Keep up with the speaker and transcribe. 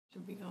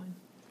going.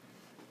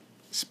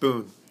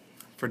 Spoon,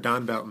 for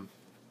Don Belton.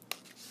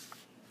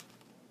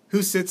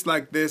 Who sits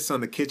like this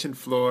on the kitchen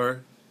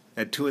floor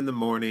at 2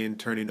 a.m,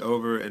 turning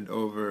over and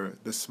over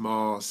the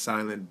small,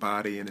 silent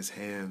body in his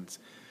hands,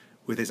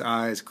 with his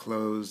eyes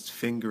closed,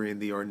 fingering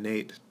the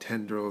ornate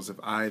tendrils of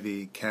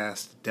ivy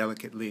cast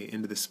delicately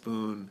into the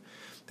spoon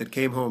that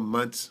came home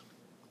months...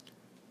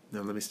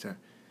 No, let me start.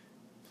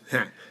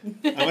 I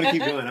want to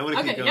keep going.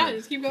 Okay, yeah,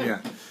 just keep going.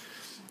 Yeah.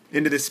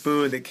 Into the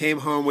spoon that came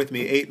home with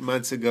me 8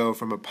 months ago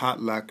from a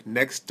potluck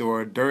next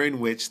door, during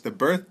which the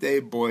birthday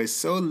boy,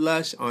 so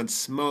lush on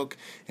smoke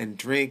and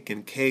drink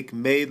and cake,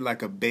 made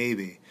like a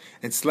baby,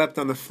 and slept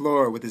on the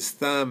floor with his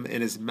thumb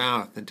in his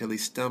mouth until he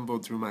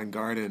stumbled through my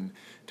garden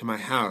to my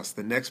house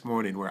the next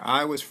morning, where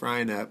I was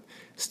frying up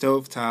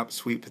stovetop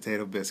sweet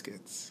potato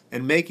biscuits,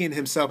 and making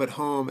himself at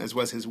home as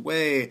was his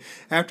way,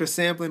 after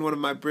sampling one of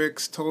my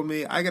bricks, told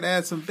me I could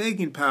add some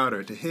baking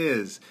powder to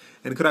his,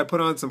 and could I put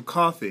on some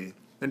coffee,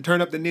 and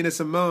turn up the Nina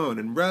Simone,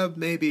 and rub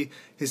maybe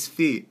his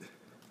feet,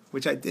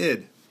 which I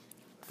did,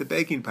 the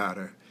baking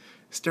powder,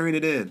 stirring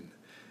it in.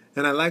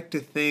 And I like to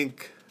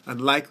think,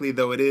 unlikely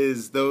though it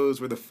is, those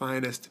were the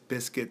finest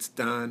biscuits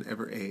Don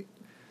ever ate,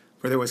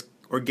 for there was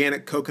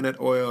organic coconut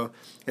oil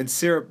and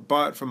syrup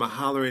bought from a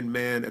hollering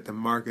man at the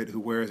market who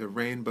wears a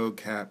rainbow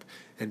cap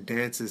and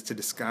dances to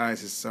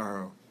disguise his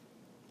sorrow.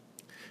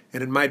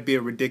 And it might be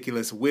a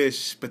ridiculous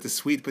wish, but the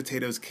sweet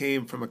potatoes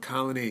came from a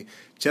colony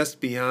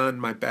just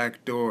beyond my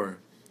back door,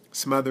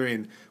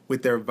 smothering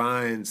with their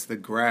vines the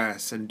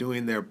grass and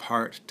doing their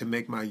part to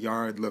make my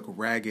yard look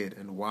ragged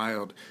and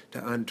wild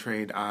to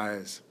untrained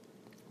eyes.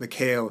 The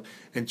kale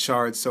and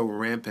chard so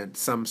rampant,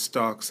 some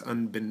stalks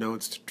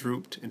unbeknownst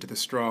drooped into the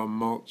straw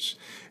mulch,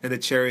 and the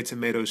cherry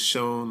tomatoes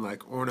shone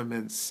like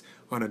ornaments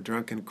on a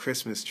drunken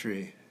Christmas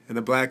tree, and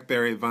the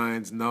blackberry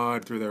vines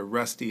gnawed through their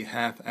rusty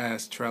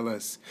half-assed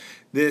trellis.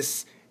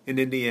 This in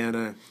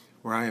Indiana,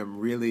 where I am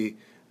really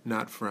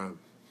not from,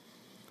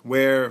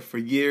 where for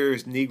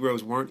years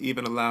Negroes weren't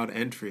even allowed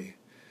entry,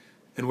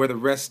 and where the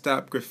rest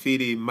stop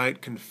graffiti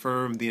might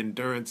confirm the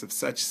endurance of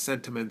such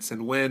sentiments.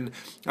 And when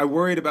I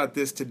worried about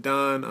this to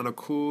Don on a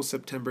cool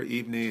September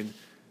evening,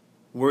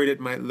 worried it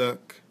might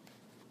look,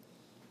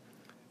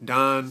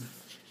 Don,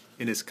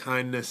 in his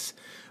kindness,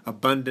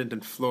 abundant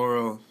and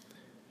floral,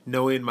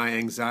 knowing my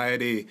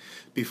anxiety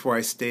before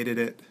I stated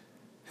it,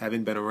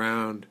 having been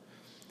around,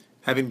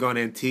 having gone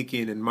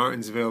antiquing in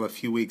Martinsville a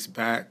few weeks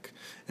back,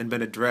 and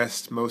been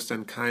addressed most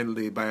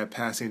unkindly by a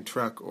passing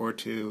truck or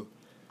two,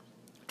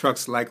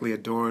 trucks likely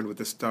adorned with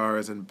the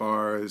stars and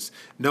bars,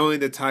 knowing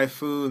the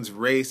typhoon's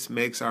race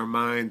makes our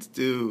minds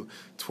do,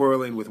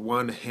 twirling with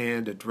one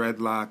hand a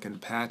dreadlock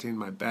and patting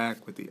my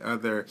back with the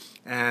other,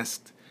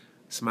 asked,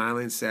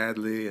 smiling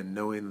sadly and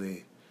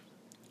knowingly,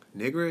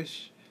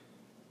 "Niggerish?"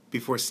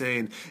 before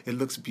saying, "It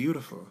looks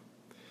beautiful,"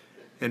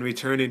 and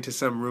returning to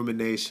some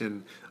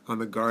rumination on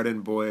the garden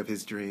boy of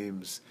his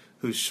dreams,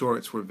 whose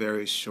shorts were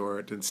very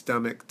short and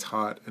stomach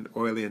taut and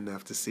oily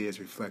enough to see his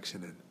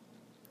reflection in.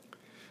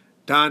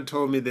 Don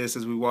told me this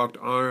as we walked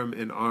arm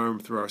in arm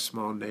through our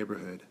small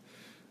neighborhood,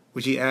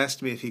 which he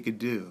asked me if he could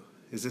do.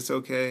 "Is this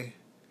okay?"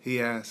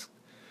 he asked,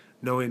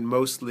 knowing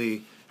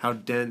mostly how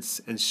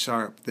dense and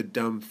sharp the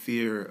dumb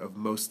fear of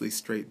mostly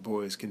straight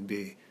boys can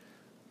be.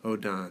 Oh,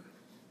 Don.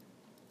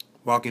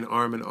 Walking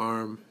arm in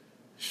arm,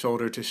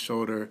 shoulder to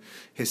shoulder,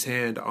 his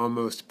hand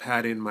almost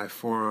patting my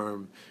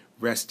forearm,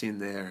 resting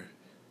there,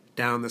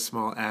 down the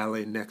small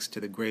alley next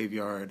to the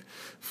graveyard,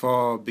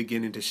 fall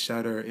beginning to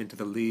shudder into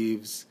the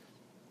leaves.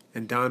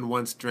 And Don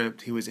once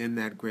dreamt he was in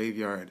that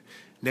graveyard,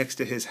 next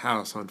to his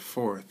house on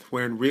 4th,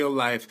 where in real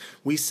life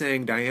we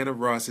sang Diana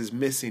Ross's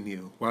 "Missing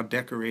You" while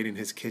decorating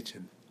his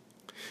kitchen.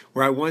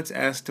 Where I once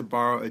asked to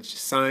borrow a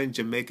signed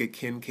Jamaica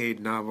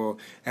Kincaid novel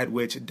at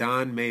which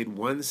Don made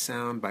one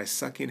sound by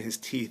sucking his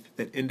teeth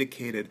that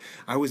indicated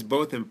I was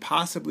both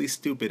impossibly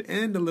stupid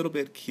and a little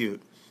bit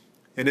cute.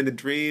 And in the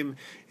dream,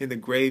 in the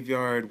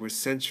graveyard where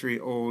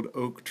century-old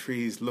oak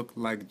trees looked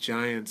like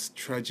giants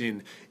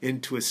trudging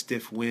into a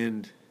stiff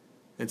wind,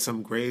 and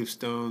some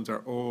gravestones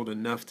are old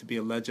enough to be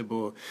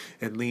illegible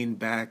and lean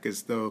back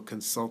as though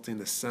consulting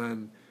the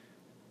sun,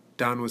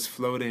 Don was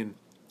floating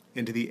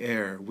into the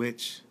air,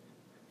 which,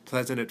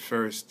 pleasant at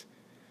first,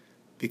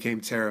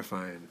 became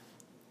terrifying,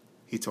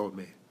 he told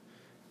me,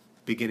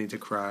 beginning to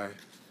cry,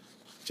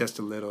 just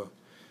a little,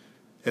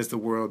 as the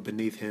world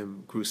beneath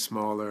him grew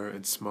smaller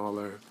and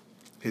smaller,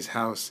 his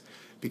house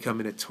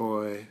becoming a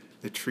toy,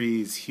 the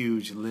trees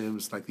huge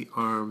limbs like the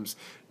arms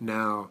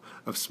now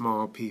of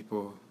small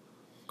people,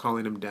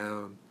 calling him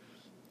down.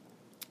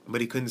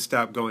 But he couldn't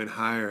stop going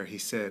higher, he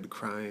said,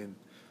 crying,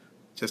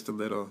 just a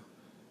little.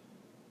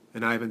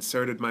 And I've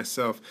inserted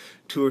myself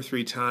 2 or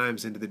 3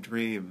 times into the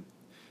dream,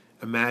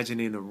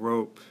 imagining a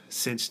rope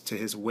cinched to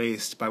his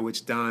waist by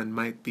which Don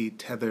might be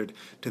tethered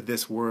to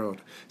this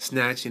world,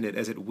 snatching it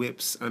as it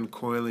whips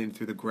uncoiling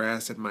through the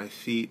grass at my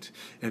feet,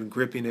 and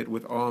gripping it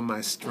with all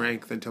my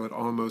strength until it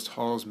almost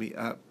hauls me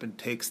up and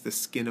takes the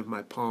skin of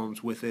my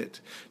palms with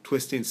it,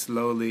 twisting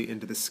slowly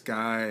into the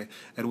sky,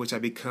 at which I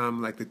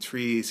become like the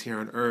trees here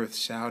on earth,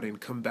 shouting,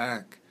 "Come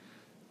back!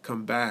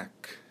 come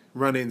back,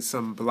 running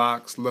some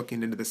blocks,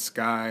 looking into the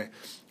sky,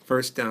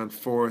 first down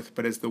fourth,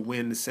 but as the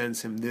wind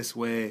sends him this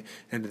way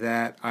and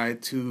that, I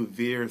too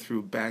veer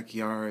through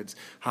backyards,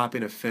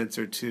 hopping a fence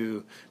or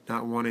two,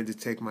 not wanting to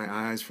take my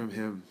eyes from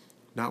him,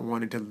 not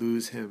wanting to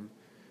lose him,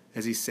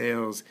 as he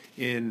sails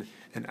in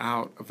and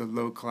out of the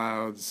low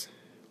clouds,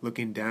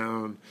 looking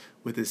down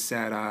with his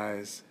sad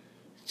eyes,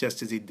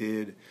 just as he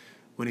did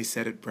when he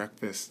said at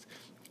breakfast,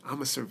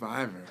 "I'm a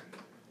survivor.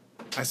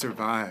 I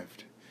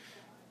survived."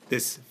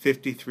 This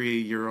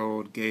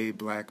 53-year-old gay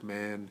black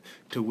man,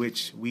 to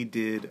which we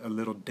did a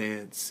little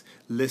dance,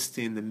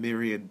 listing the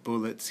myriad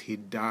bullets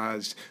he'd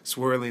dodged,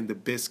 swirling the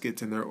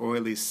biscuits in their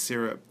oily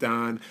syrup,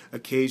 Don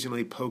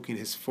occasionally poking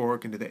his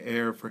fork into the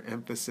air for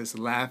emphasis,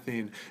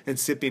 laughing and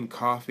sipping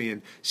coffee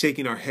and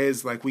shaking our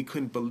heads like we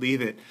couldn't believe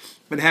it.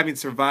 And having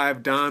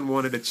survived, Don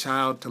wanted a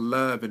child to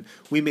love, and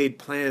we made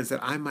plans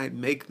that I might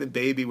make the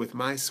baby with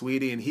my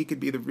sweetie and he could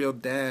be the real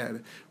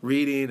dad,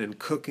 reading and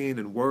cooking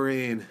and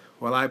worrying,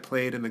 while I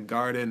played in the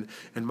garden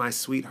and my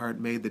sweetheart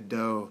made the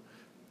dough,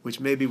 which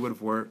maybe would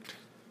have worked,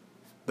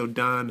 though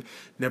Don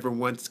never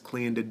once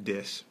cleaned a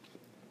dish.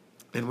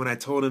 And when I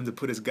told him to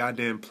put his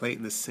goddamn plate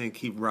in the sink,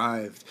 he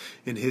writhed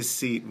in his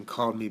seat and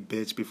called me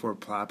bitch before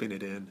plopping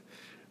it in,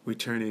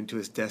 returning to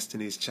his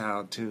Destiny's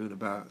Child tune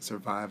about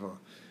survival,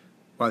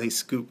 while he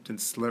scooped and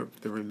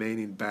slurped the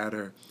remaining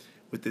batter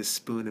with this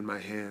spoon in my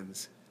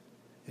hands,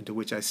 into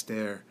which I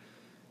stare,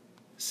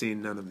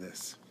 seeing none of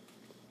this.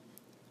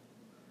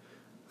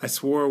 I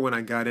swore when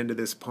I got into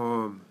this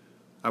poem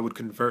I would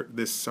convert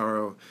this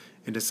sorrow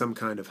into some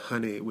kind of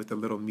honey with the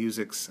little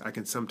musics I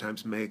can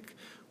sometimes make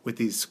with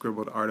these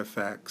scribbled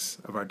artifacts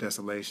of our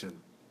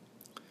desolation.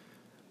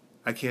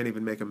 I can't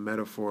even make a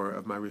metaphor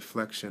of my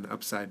reflection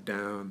upside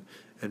down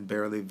and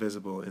barely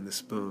visible in the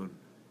spoon.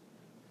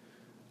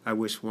 I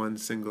wish one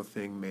single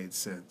thing made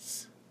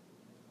sense.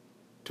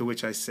 To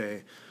which I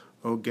say,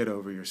 oh, get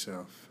over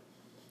yourself.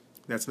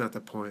 That's not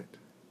the point.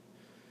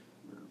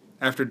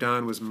 After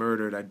Don was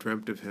murdered, I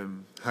dreamt of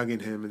him, hugging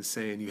him and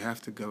saying, you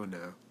have to go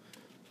now,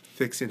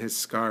 fixing his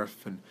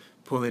scarf and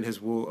pulling his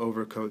wool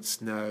overcoat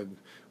snug,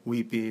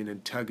 weeping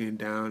and tugging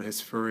down his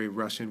furry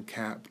Russian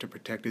cap to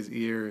protect his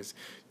ears,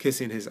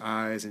 kissing his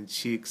eyes and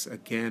cheeks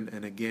again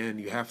and again.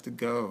 You have to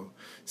go,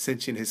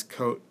 cinching his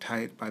coat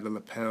tight by the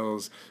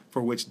lapels,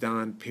 for which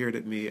Don peered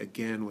at me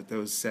again with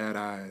those sad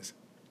eyes,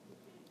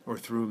 or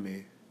through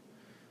me,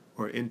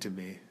 or into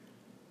me,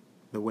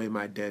 the way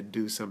my dead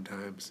do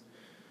sometimes,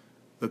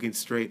 looking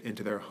straight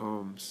into their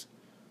homes,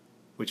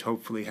 which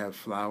hopefully have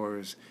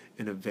flowers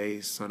in a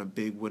vase on a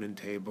big wooden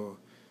table,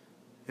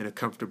 and a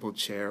comfortable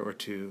chair or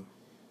two,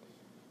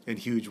 and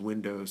huge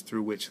windows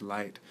through which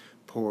light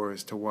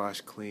pours to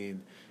wash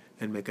clean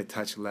and make a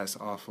touch less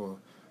awful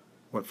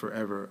what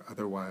forever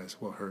otherwise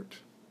will hurt.